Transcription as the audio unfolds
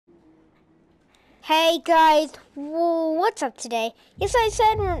Hey guys, what's up today? Yes, I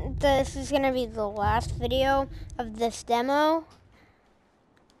said this is going to be the last video of this demo,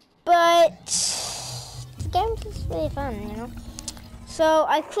 but the game is really fun, you know? So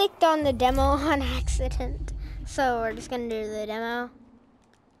I clicked on the demo on accident, so we're just going to do the demo,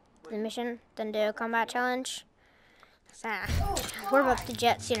 the mission, then do a combat challenge. So, we're about the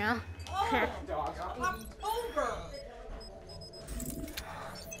jets, you know?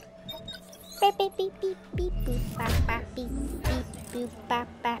 Beep beep beep beep beep boop bop bop beep beep boop bop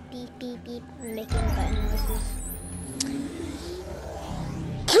bop beep beep beep. I'm making button noises.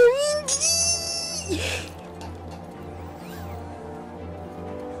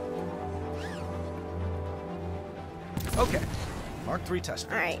 Okay, Mark III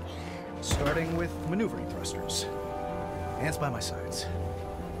tester. All right. Starting with maneuvering thrusters. Hands by my sides.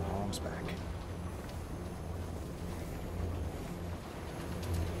 Palms back.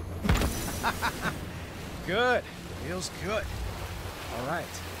 Good. Feels good. All right.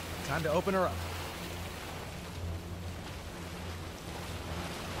 Time to open her up.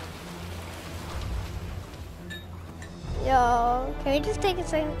 Yo, can we just take a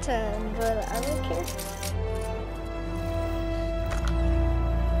second to enjoy the artwork here?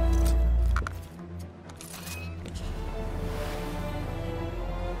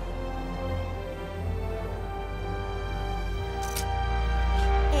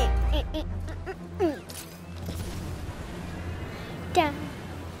 Down.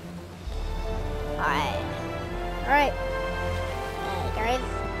 Alright. Hey guys.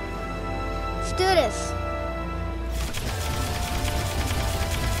 Let's do this.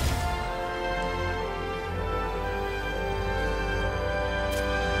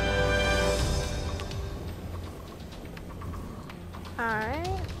 Alright,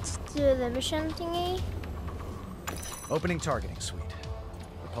 let's do the mission thingy. Opening targeting suite.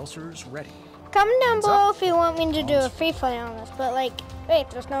 Repulsors ready. Comment down Hands below up. if you want me to do a Arms. free flight on this, but like, wait,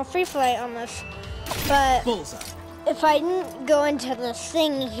 there's no free flight on this. But Bullseye. if I didn't go into this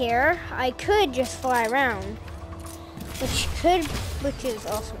thing here, I could just fly around, which is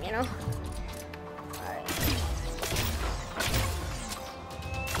awesome, you know? Alright.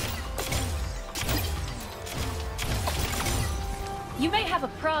 You may have a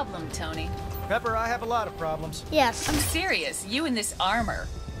problem, Tony. Pepper, I have a lot of problems. Yes. I'm serious. You in this armor.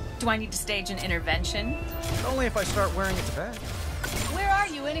 Do I need to stage an intervention? Only if I start wearing it to bed. Where are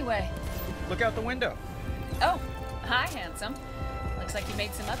you anyway? Look out the window. Oh, hi, handsome. Looks like you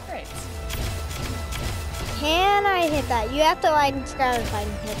made some upgrades. Can I hit that? You have to like and subscribe if I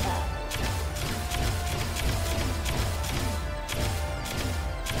can hit that.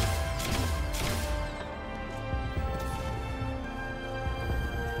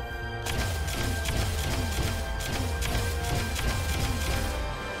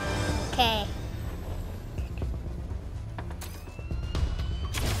 Okay.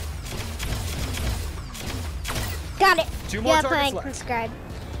 Got it. Two more Yeah, targets like left. and subscribe.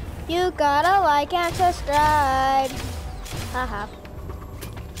 You gotta like and subscribe. Haha.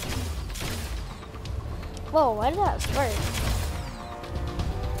 Whoa, why did that squirt?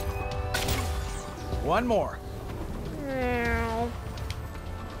 One more. Meow.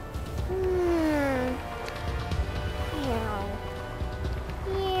 Meow.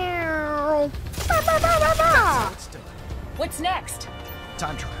 Meow. Ba, ba, ba, ba, ba. Let's do it. What's next?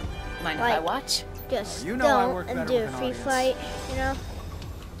 Time trial. Mind if I Like- watch? Just You know I don't work and better do with a an free audience. flight, you know?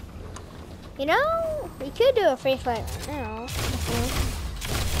 You know, we could do a free flight right now.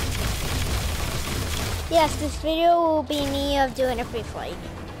 Yes, this video will be me of doing a free flight.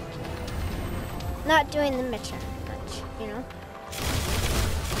 Not doing the mission much, you know?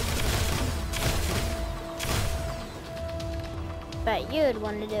 But you would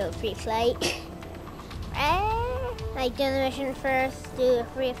want to do a free flight. Like do the mission first, do a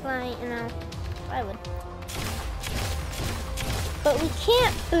free flight, you know? I would. But we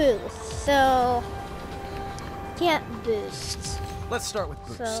can't boost, so can't boost. Let's start with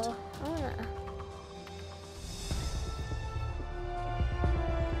boost. So I wanna.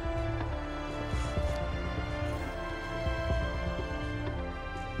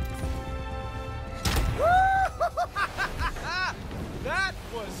 That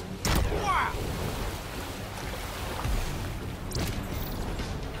was wow.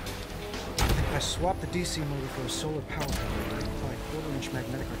 I swapped the DC motor for a solar power generator and applied quarter-inch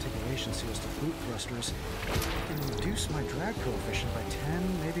magnetic articulation seals to boot thrusters and reduce my drag coefficient by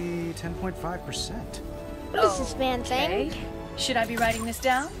 10, maybe 10.5%. What is this man saying? Okay. Should I be writing this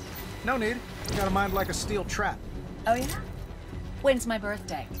down? No need. Got a mind like a steel trap. Oh, yeah? When's my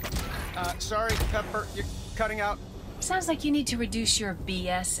birthday? Sorry, Pepper, you're cutting out. Sounds like you need to reduce your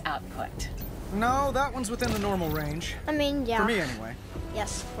BS output. No, that one's within the normal range. I mean, yeah. For me, anyway.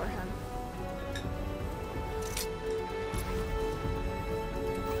 Yes, for him.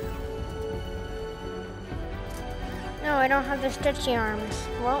 No, I don't have the stretchy arms.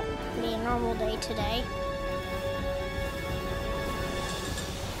 Well, it'll be a normal day today.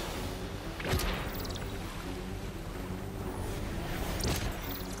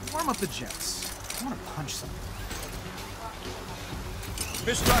 Warm up the jets. I want to punch something.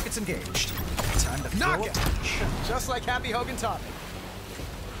 Fish rockets engaged. Time to knock it! Just like Happy Hogan taught me.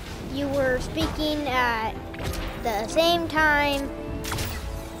 You were speaking at the same time.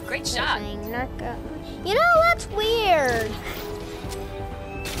 Great shot. Saying, you know, that's weird.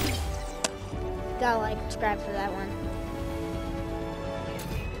 Gotta like, subscribe for that one.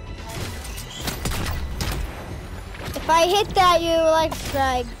 If I hit that, you like,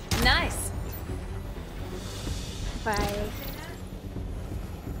 subscribe. Nice. If I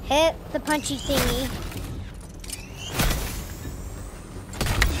hit the punchy thingy.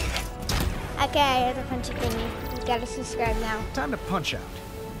 Okay, I hit the punchy thingy. You gotta subscribe now. Time to punch out.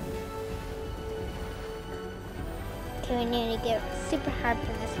 Okay, we need to get super hard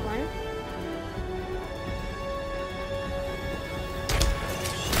for this one.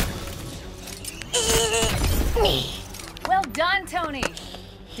 Well done, Tony.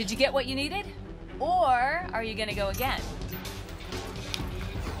 Did you get what you needed? Or are you gonna go again?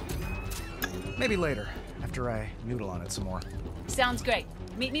 Maybe later, after I noodle on it some more. Sounds great.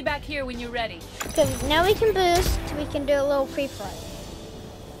 Meet me back here when you're ready. Okay, now we can boost. We can do a little pre-flight.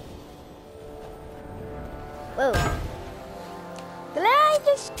 Whoa. Did I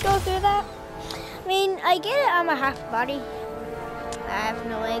just go through that? I mean, I get it, I'm a half body. I have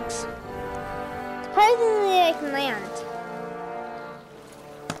no legs. Surprisingly, I can land.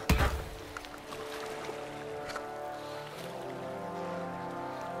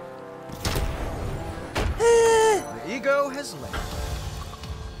 The ego has landed.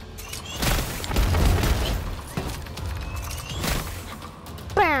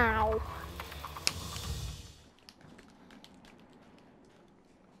 Bow.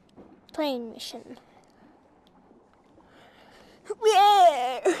 Plane mission.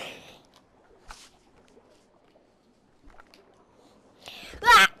 Yeah.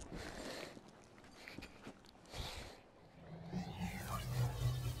 Ah!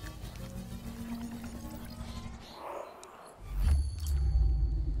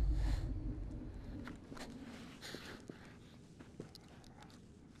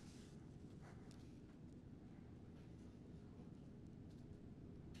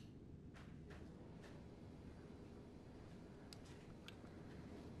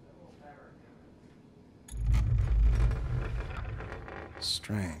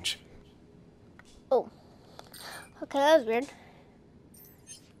 Strange. Oh. Okay, that was weird.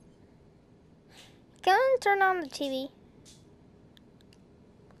 Can I turn on the TV?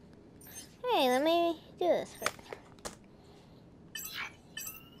 Hey, let me do this first.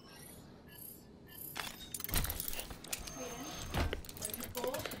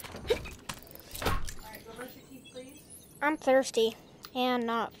 I'm thirsty and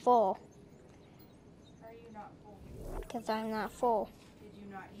not full. Are you not full? Because I'm not full. Did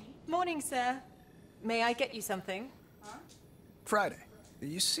you not eat? Morning, sir. May I get you something? Huh? Friday.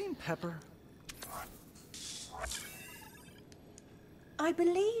 You seen Pepper? I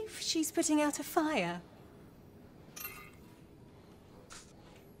believe she's putting out a fire.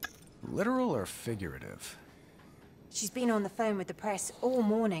 Literal or figurative? She's been on the phone with the press all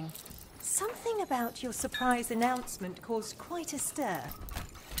morning. Something about your surprise announcement caused quite a stir.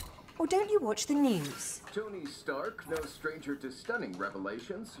 Or don't you watch the news? Tony Stark, no stranger to stunning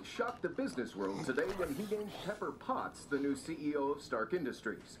revelations, shocked the business world today when he named Pepper Potts the new CEO of Stark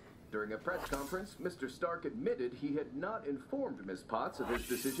Industries. During a press conference, Mr. Stark admitted he had not informed Ms. Potts of his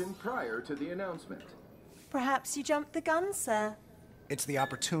decision prior to the announcement. Perhaps you jumped the gun, sir. It's the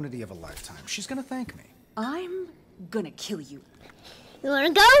opportunity of a lifetime. She's gonna thank me. I'm gonna kill you. You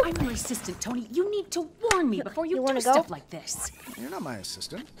wanna go? I'm your assistant, Tony. You need to warn me before you wanna do go? stuff like this. You're not my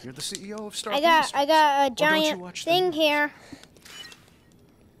assistant. You're the CEO of Stark I Industries. got a Or don't you giant watch the thing news? here.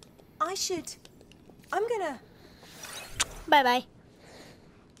 I'm gonna... Bye-bye.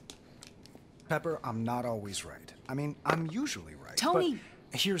 Pepper, I'm not always right. I mean, I'm usually right. Tony!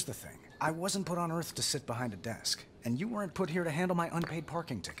 But here's the thing. I wasn't put on Earth to sit behind a desk. And you weren't put here to handle my unpaid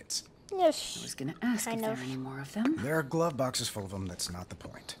parking tickets. Yes. I was gonna ask if there are any more of them. There are glove boxes full of them. That's not the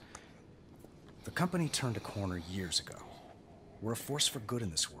point. The company turned a corner years ago. We're a force for good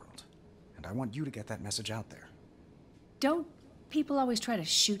in this world. And I want you to get that message out there. Don't people always try to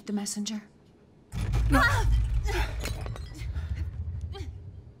shoot the messenger?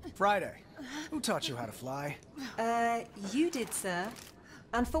 Friday. Who taught you how to fly? You did, sir.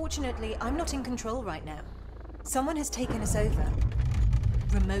 Unfortunately, I'm not in control right now. Someone has taken us over.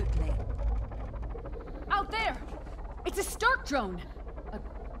 Remotely. Out there! It's a Stark drone! A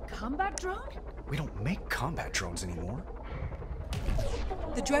combat drone? We don't make combat drones anymore.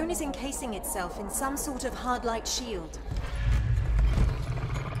 The drone is encasing itself in some sort of hard-light shield.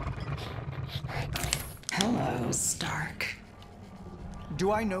 Hello, Stark.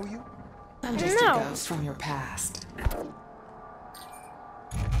 Do I know you? I'm just a ghost from your past.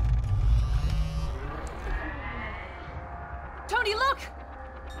 Tony, look!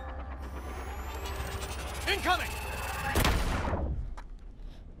 Incoming!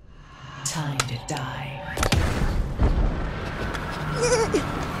 Time to die.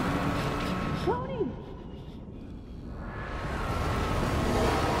 Tony!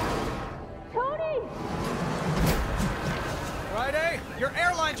 Tony! Friday, your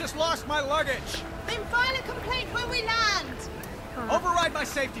airline just lost my luggage. Then file a complaint when we land. Override my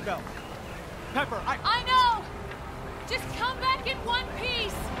safety belt. Pepper, I know! Just come back in one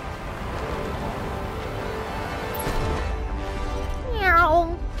piece!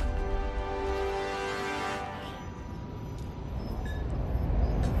 Meow.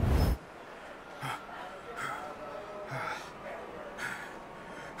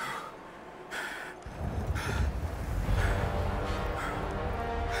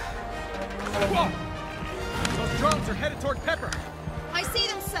 Whoa! Those drones are headed toward Pepper. I see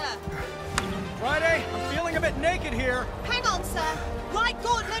them, sir. Friday, I'm feeling a bit naked here. Hang on, sir. Right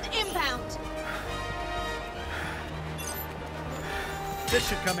gauntlet inbound. This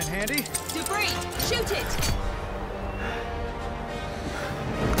should come in handy. Debris, shoot it.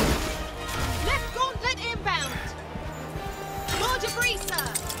 Left gauntlet inbound. More debris,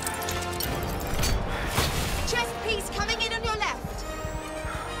 sir. Chest piece coming in on your left.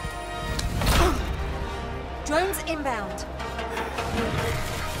 Drones inbound.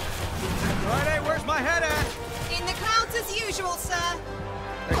 Friday, where's my head at? In the clouds as usual, sir.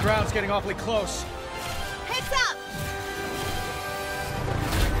 The ground's getting awfully close. Heads up.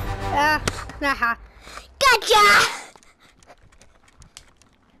 Haha. Gotcha!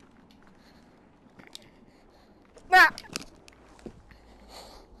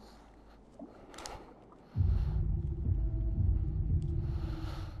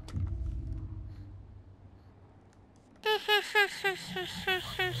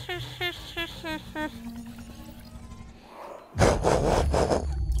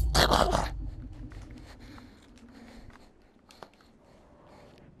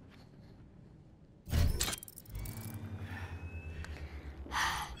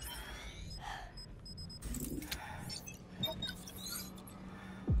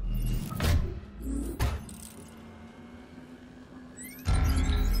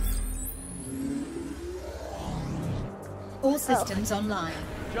 All systems online.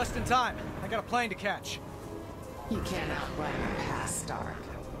 Just in time. I got a plane to catch. You can't outrun your past, Stark.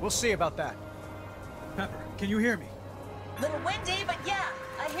 We'll see about that. Pepper, can you hear me? Little windy, but yeah,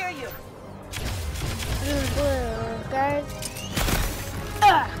 I hear you. Blue, guys.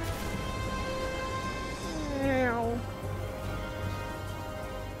 Meow.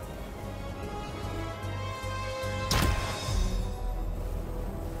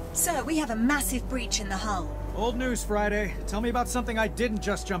 Sir, we have a massive breach in the hull. Old news, Friday. Tell me about something I didn't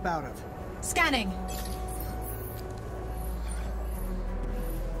just jump out of. Scanning.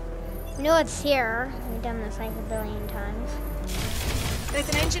 You know it's here. We've done this like a billion times. There's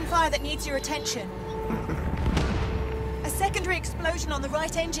an engine fire that needs your attention. A secondary explosion on the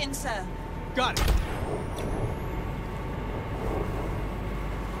right engine, sir. Got it.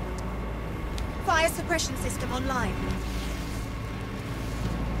 Fire suppression system online.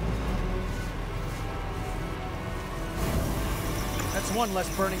 That's one less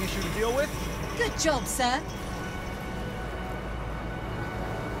burning issue to deal with. Good job, sir.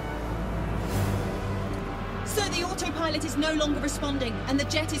 Sir, the autopilot is no longer responding, and the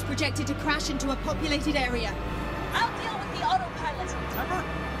jet is projected to crash into a populated area. I'll deal with the autopilot. Pepper?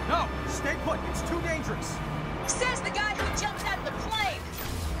 No, stay put. It's too dangerous. Says the guy who jumped out of the plane.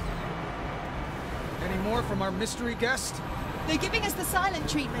 Any more from our mystery guest? They're giving us the silent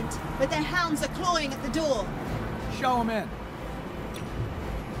treatment, but their hounds are clawing at the door. Show him in.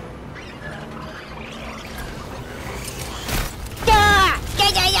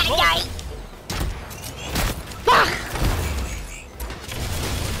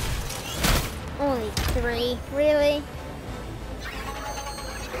 Only 3, really?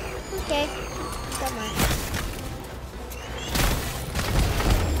 Okay, come on.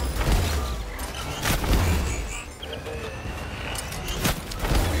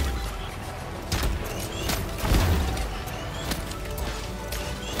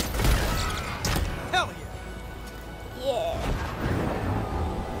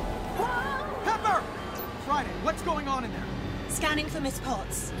 Miss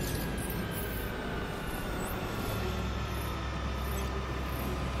Potts.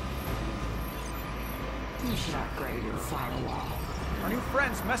 You should upgrade your firewall. Our new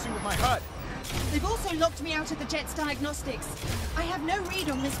friend's messing with my HUD. They've also locked me out of the jet's diagnostics. I have no read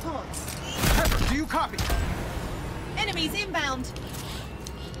on Miss Potts. Pepper, do you copy? Enemies inbound.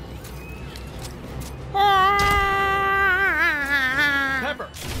 Pepper!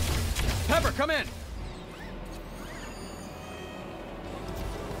 Pepper, come in!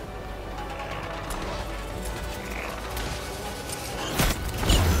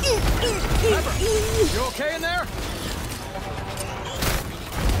 Pepper, you okay in there?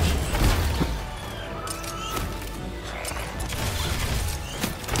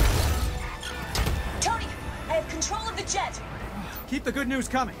 Tony, I have control of the jet. Keep the good news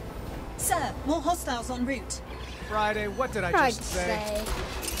coming. Sir, more hostiles en route. Friday, what did I I'd just say?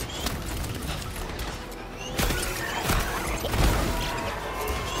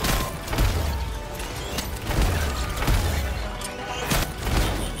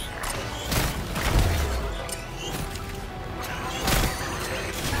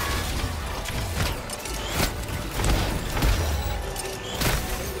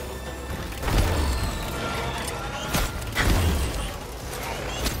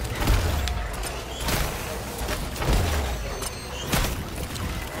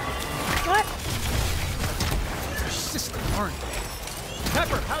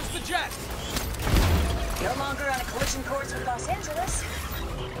 Pepper, how's the jet? No longer on a collision course with Los Angeles.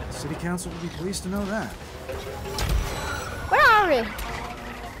 The city council would be pleased to know that. Where are we?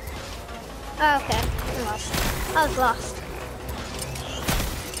 Oh, okay. I'm lost. I was lost.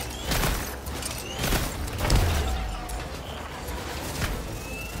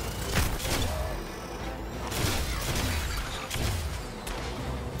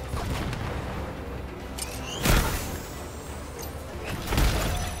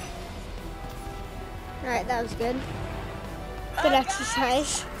 Alright, that was good. Good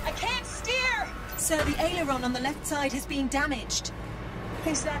exercise. I can't steer! Sir, the aileron on the left side has been damaged.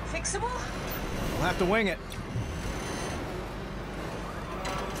 Is that fixable? We'll have to wing it.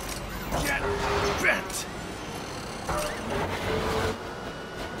 Jet bent!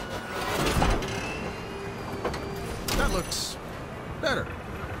 That looks better.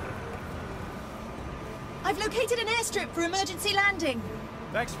 I've located an airstrip for emergency landing.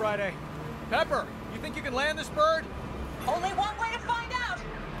 Thanks, Friday. Pepper, you think you can land this bird? Only one way to find out!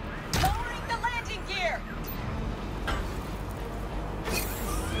 Lowering the landing gear!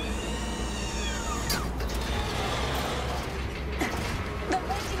 The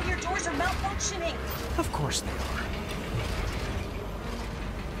landing gear doors are malfunctioning! Of course they are.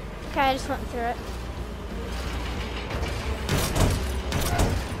 Okay, I just went through it.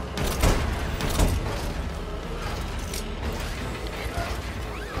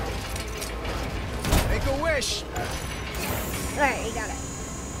 Make a wish! Alright, you got it.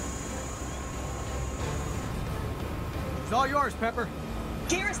 It's all yours, Pepper.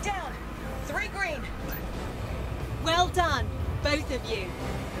 Gear is down! 3 green! Well done, both of you.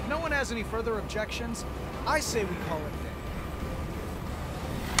 If no one has any further objections, I say we call it a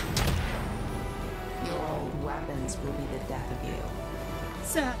day. Your old weapons will be the death of you.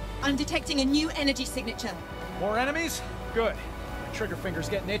 Sir, I'm detecting a new energy signature. More enemies? Good. My trigger finger's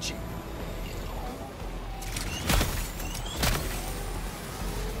getting itchy.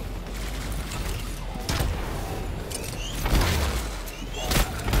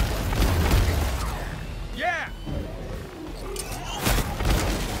 Yeah!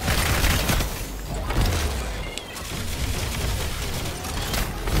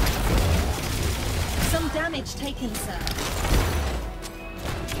 Some damage taken, sir.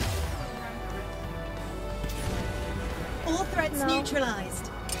 All threats neutralized.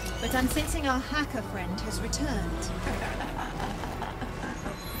 But I'm sensing our hacker friend has returned.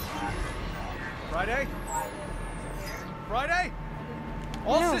 Friday? Friday?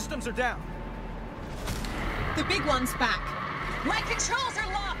 All systems are down. The big one's back. My controls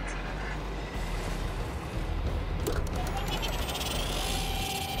are locked!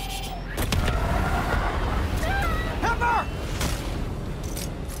 Pepper!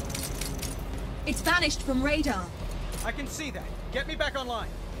 It's vanished from radar. I can see that. Get me back online.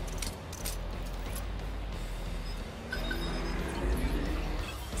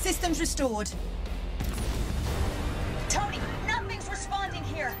 Systems restored. Tony, nothing's responding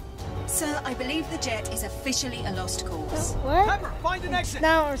here! Sir, I believe the jet is officially a lost cause. What? Pepper, find an exit!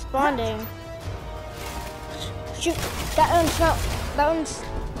 Not responding. Shoot. That one's not. That one's.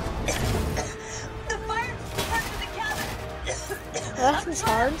 The fire spread to the cabin! That was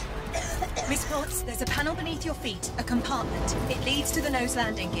hard. Miss Potts, there's a panel beneath your feet, a compartment. It leads to the nose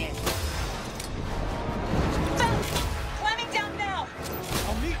landing gear. Climbing down now!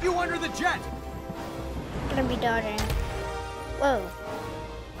 I'll meet you under the jet! Gonna be dodging. Whoa.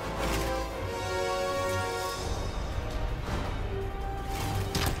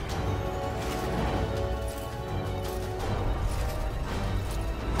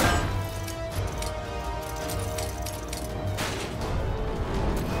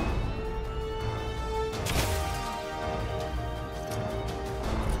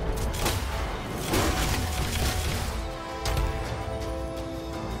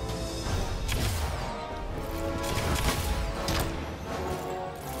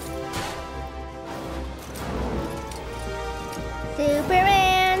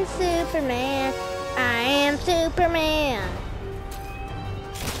 Superman, Superman, I am Superman.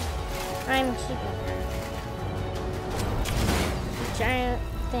 I'm Superman. Giant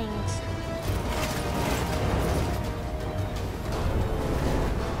things.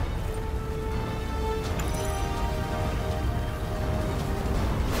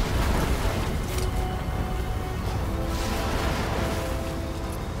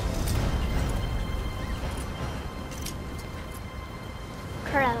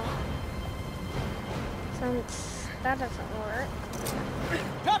 Since that doesn't work.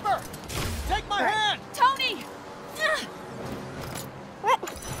 Pepper! Take my hand! Tony! What?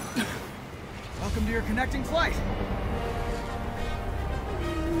 Welcome to your connecting flight.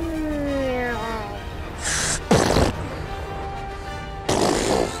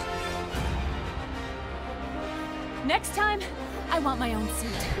 Next time, I want my own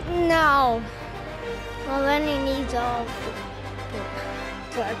suit. No. Well, then he needs all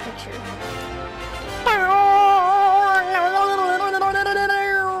for a picture.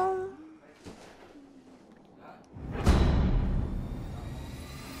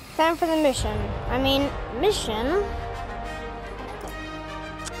 Time for the mission. Mission?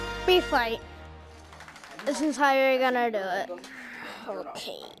 Pre-flight. This is how you're gonna do it.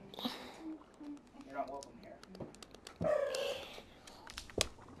 Okay. You're not welcome here.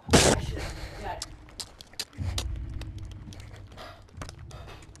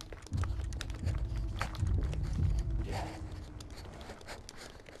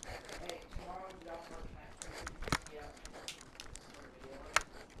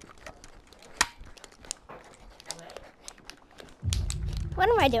 What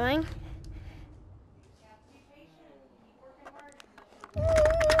am I doing?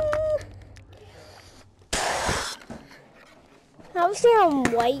 I was seeing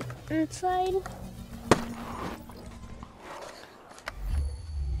white inside.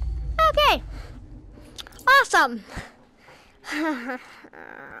 Okay. Awesome. Okay.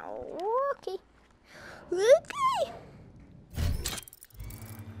 Okay.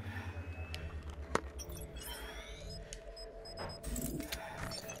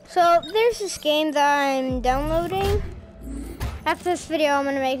 So there's this game that I'm downloading. After this video, I'm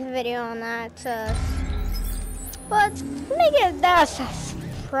gonna make a video on that. But make it that a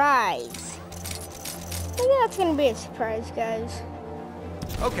surprise. Maybe that's gonna be a surprise, guys.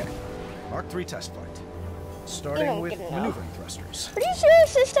 Okay, Mark III test flight. Starting with maneuvering thrusters. Are you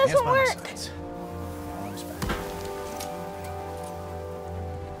serious? This doesn't work. Arms back.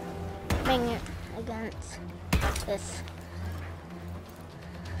 Bring it against this.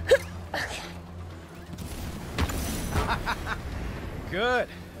 Okay. Good.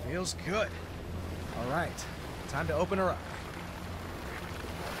 Feels good. All right. Time to open her up.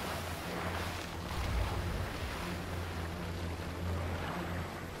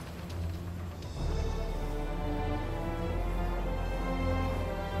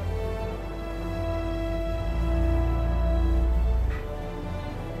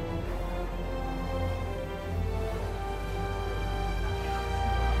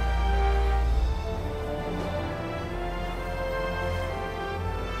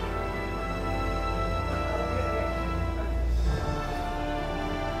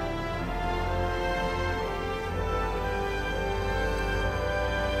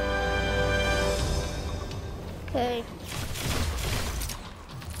 Okay.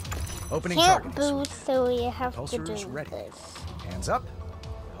 Opening Can't target. boost, so we have to do Pulsers ready. this. Hands up,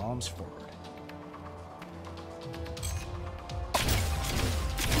 palms forward.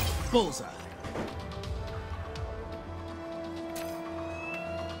 Bullseye.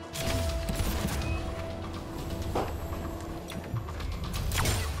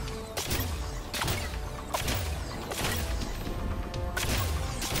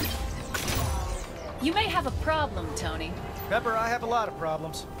 You may have a problem, Tony. Pepper, I have a lot of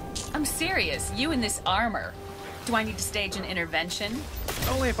problems. I'm serious. You in this armor. Do I need to stage an intervention?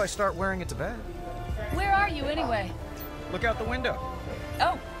 Only if I start wearing it to bed. Where are you anyway? Look out the window.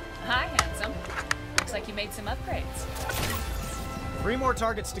 Oh, hi, handsome. Looks like you made some upgrades. 3 more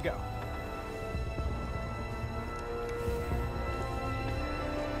targets to go.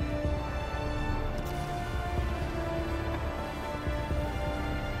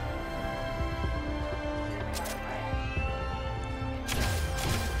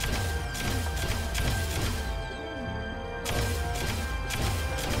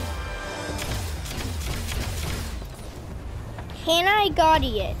 Can I got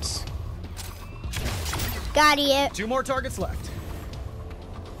it? Got it. 2 more targets left.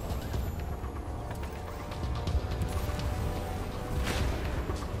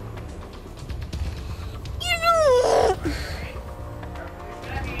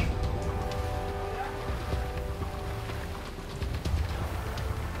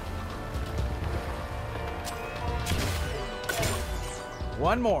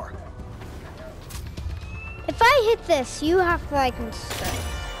 One more. If I hit this, you have to like strike.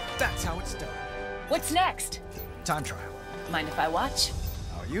 That's how it's done. What's next? Time trial. Mind if I watch?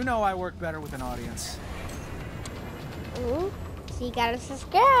 Oh, you know I work better with an audience. Ooh, so you gotta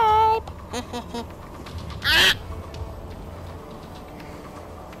subscribe. Ah!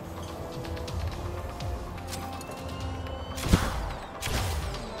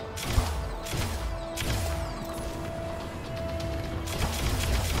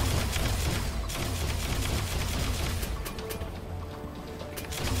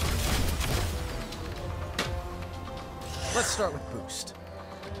 Let's start with boost.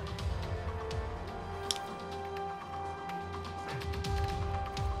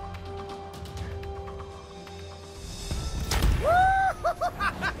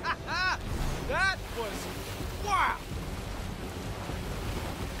 That was wow.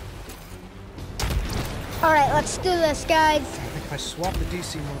 All right, let's do this, guys. I think if I swap the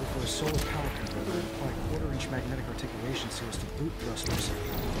DC motor for a solar power converter and apply quarter-inch magnetic articulation seals to boot thrusters,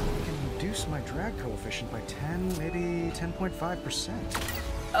 I can reduce my drag coefficient by 10, maybe 10.5%.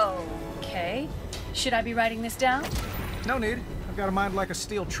 Okay. Should I be writing this down? No need. I've got a mind like a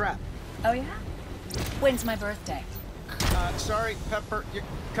steel trap. Oh, yeah? When's my birthday? Sorry, Pepper, you're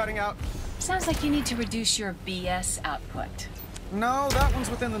cutting out. Sounds like you need to reduce your BS output. No, that one's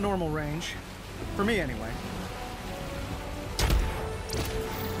within the normal range. For me, anyway.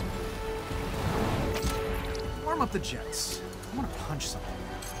 Warm up the jets. I want to punch something.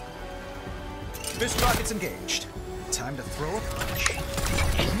 Fist rockets engaged. Time to throw a punch.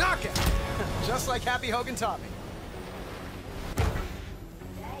 Knockout! Just like Happy Hogan taught me.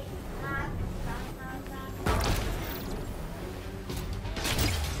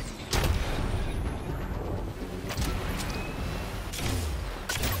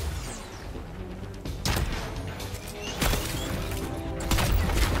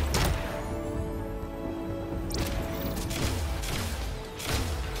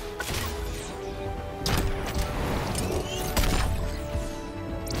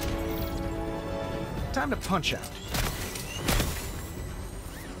 Time to punch out.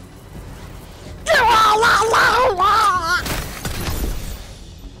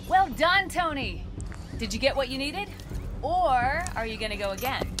 Well done, Tony. Did you get what you needed? Or are you gonna go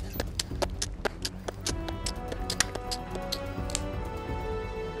again?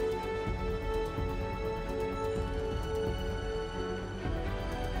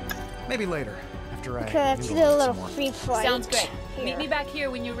 Maybe later, after I Okay, let's do noodle a on little some more. free flight. Sounds great. Here. Meet me back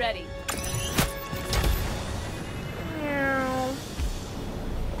here when you're ready. Meow.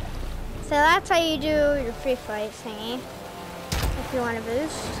 So that's how you do your free flight thingy. If you want to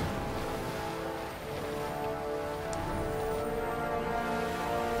boost.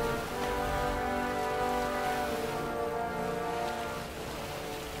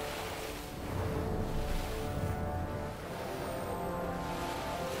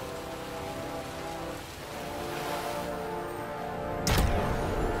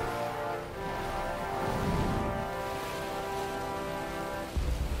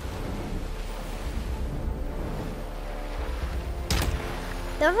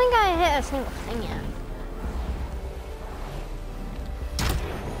 Don't think I hit a single thing yet.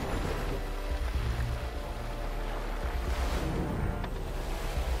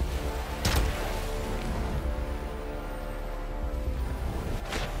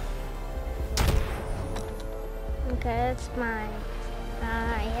 Okay, that's mine.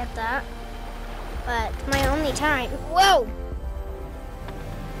 I hit that. But it's my only time. Whoa!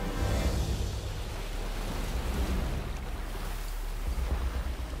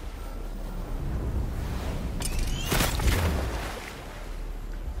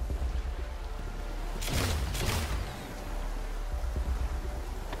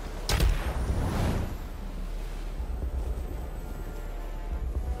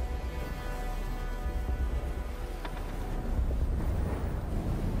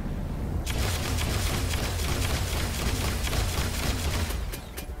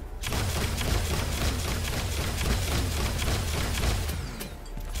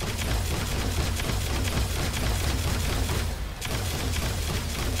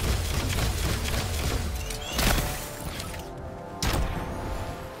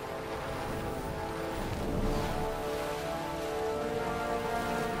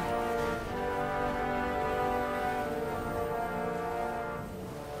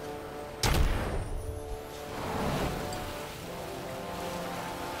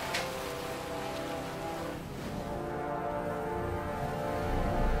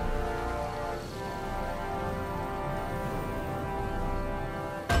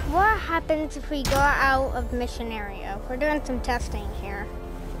 what happens if we go out of mission area? We're doing some testing here.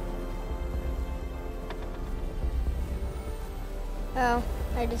 Oh,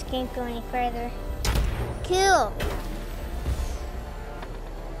 I just can't go any further. Cool.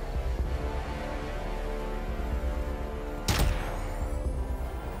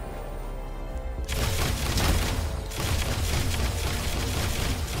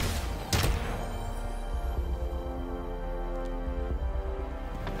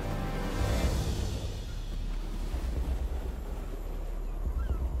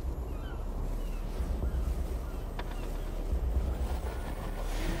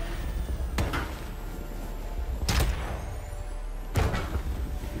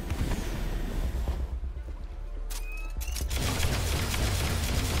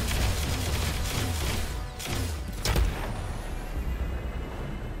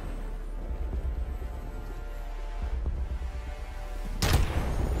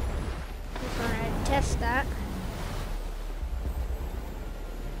 Test that.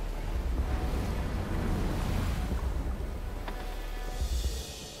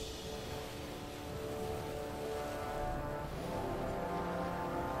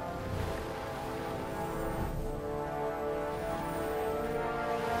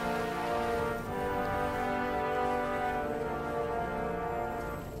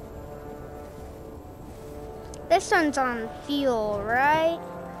 This one's on fuel, right?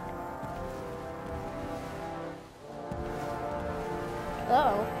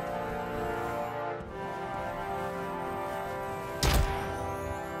 Uh-oh.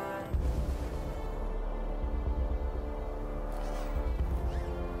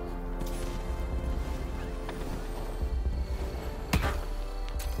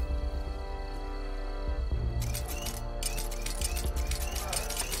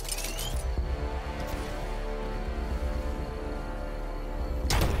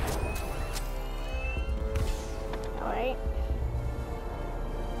 All right.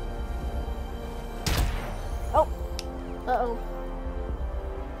 Oh. Uh-oh.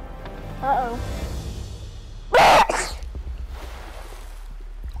 Uh-oh.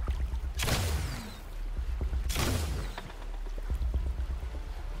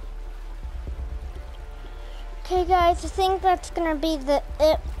 Okay guys, I think that's gonna be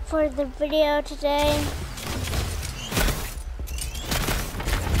it for the video today.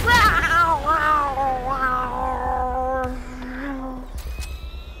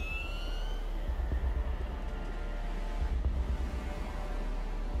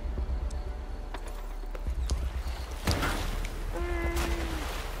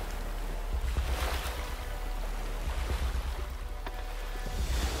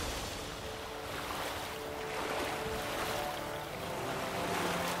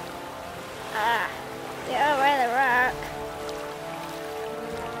 Get over the rock.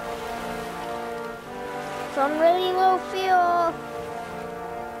 So I'm really low fuel.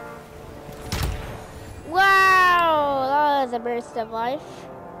 Wow, that was a burst of life.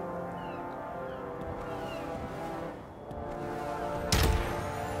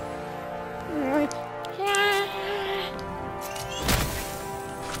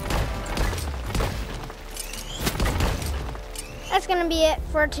 That's gonna be it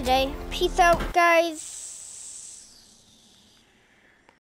for today. Peace out, guys.